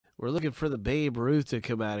We're looking for the Babe Ruth to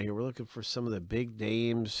come out of here. We're looking for some of the big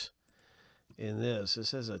names in this.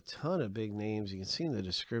 This has a ton of big names. You can see in the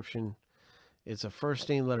description. It's a first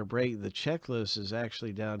name letter break. The checklist is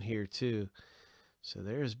actually down here too. So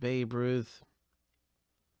there's Babe Ruth.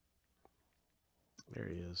 There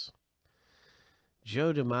he is.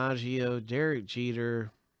 Joe DiMaggio, Derek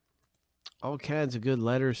Jeter. All kinds of good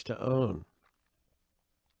letters to own.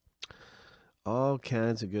 All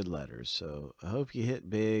kinds of good letters. So I hope you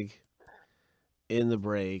hit big in the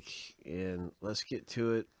break. And let's get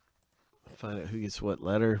to it. Find out who gets what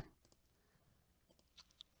letter.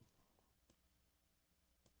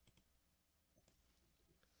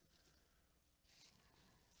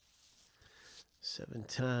 Seven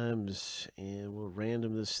times, and we'll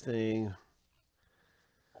random this thing.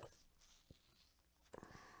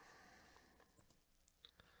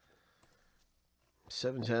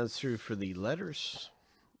 Seven times through for the letters.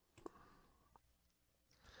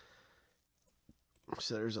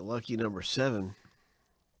 So there's a lucky number 7.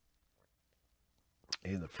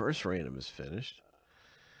 And the first random is finished.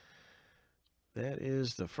 That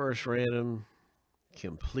is the first random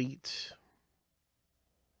complete.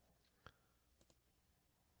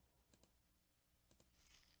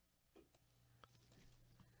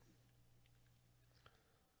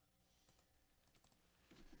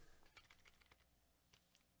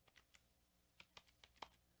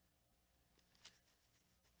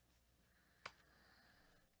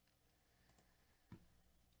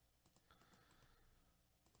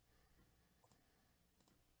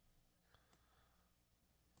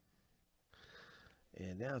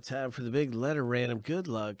 And now time for the big letter random. Good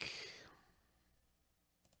luck.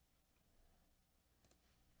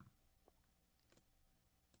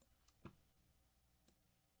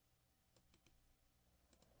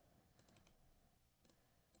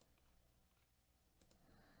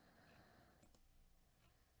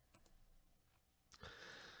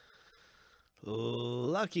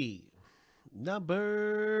 Lucky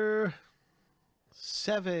number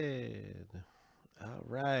 7. All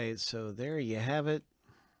right, so there you have it.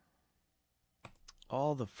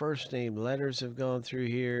 All the first name letters have gone through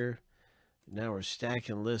here. Now we're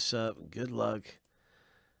stacking lists up. Good luck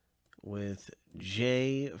with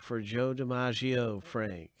J for Joe DiMaggio,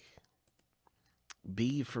 Frank.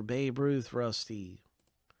 B for Babe Ruth, Rusty.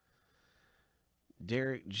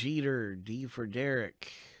 Derek Jeter, D for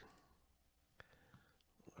Derek.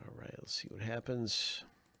 All right, let's see what happens.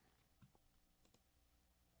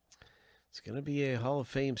 It's going to be a Hall of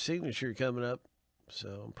Fame signature coming up,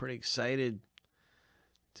 so I'm pretty excited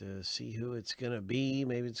to see who it's going to be.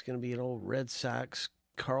 Maybe it's going to be an old Red Sox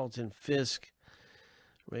Carlton Fisk.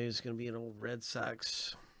 Maybe it's going to be an old Red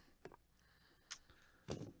Sox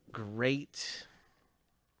great.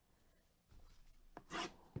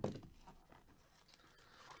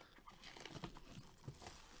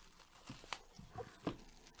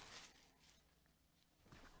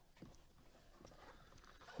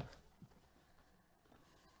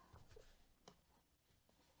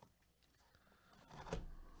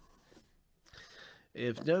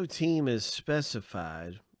 If no team is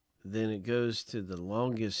specified, then it goes to the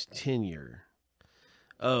longest tenure.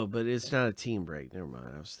 Oh, but it's not a team break. Never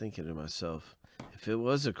mind. I was thinking to myself, if it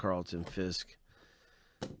was a Carlton Fisk,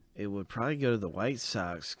 it would probably go to the White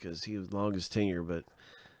Sox because he was longest tenure. But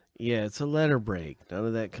yeah, it's a letter break. None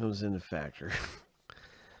of that comes into factor.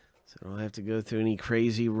 So I don't have to go through any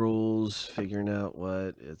crazy rules figuring out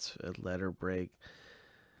what. It's a letter break.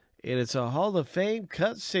 And it's a Hall of Fame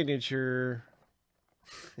cut signature.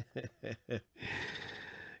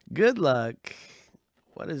 Good luck.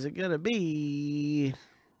 What is it going to be?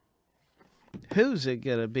 Who's it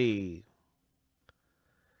going to be?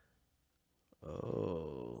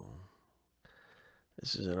 Oh.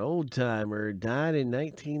 This is an old timer. Died in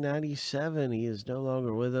 1997. He is no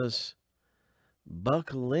longer with us.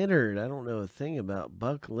 Buck Leonard. I don't know a thing about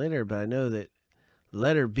Buck Leonard, but I know that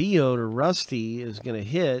letter B owner Rusty is going to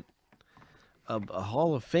hit a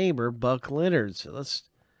Hall of Famer, Buck Leonard. So let's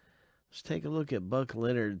take a look at Buck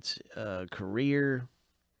Leonard's career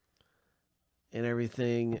and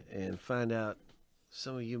everything and find out.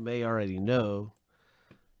 Some of you may already know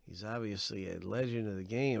he's obviously a legend of the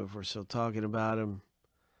game if we're still talking about him.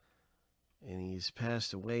 And he's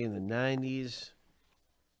passed away in the 90s.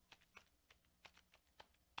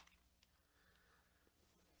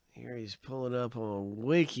 Here he's pulling up on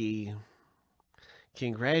Wiki.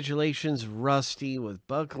 Congratulations, Rusty, with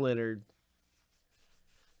Buck Leonard.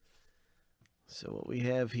 So what we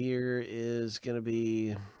have here is going to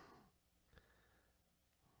be...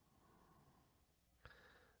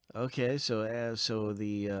 Okay, so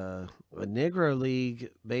the Negro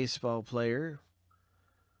League baseball player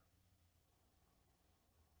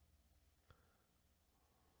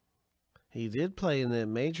He did play in the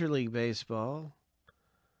Major League Baseball.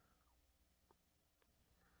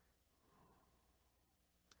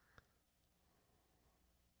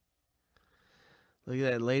 Look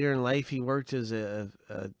at that. Later in life, he worked as a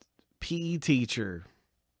PE teacher.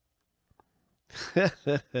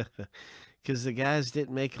 Because the guys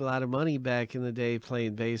didn't make a lot of money back in the day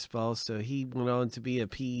playing baseball, so he went on to be a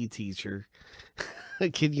PE teacher.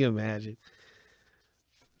 Can you imagine?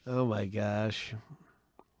 Oh my gosh.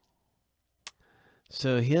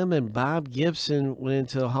 So him and Bob Gibson went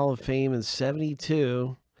into the Hall of Fame in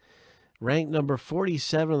 72, ranked number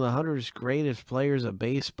 47 of the 100 greatest players of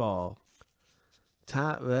baseball.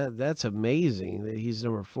 That's amazing that he's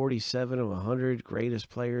number 47 of 100 greatest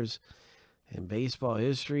players in baseball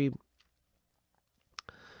history.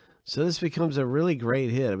 So this becomes a really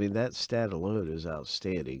great hit. I mean, that stat alone is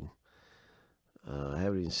outstanding. I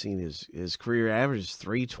haven't even seen his career average is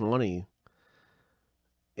 320.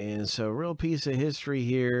 And so, real piece of history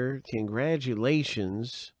here.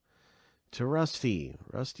 Congratulations to Rusty.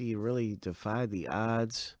 Rusty really defied the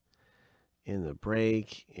odds in the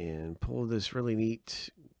break and pulled this really neat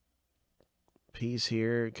piece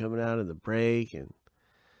here coming out of the break. And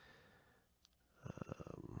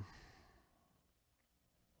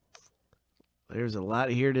there's a lot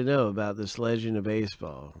here to know about this legend of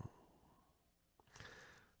baseball.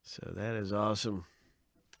 So that is awesome.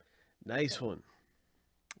 Nice one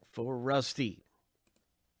for Rusty.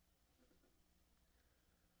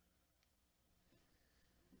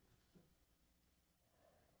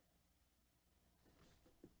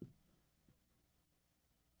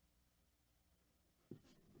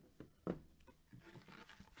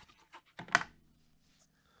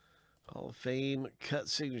 Hall of Fame cut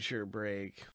signature break.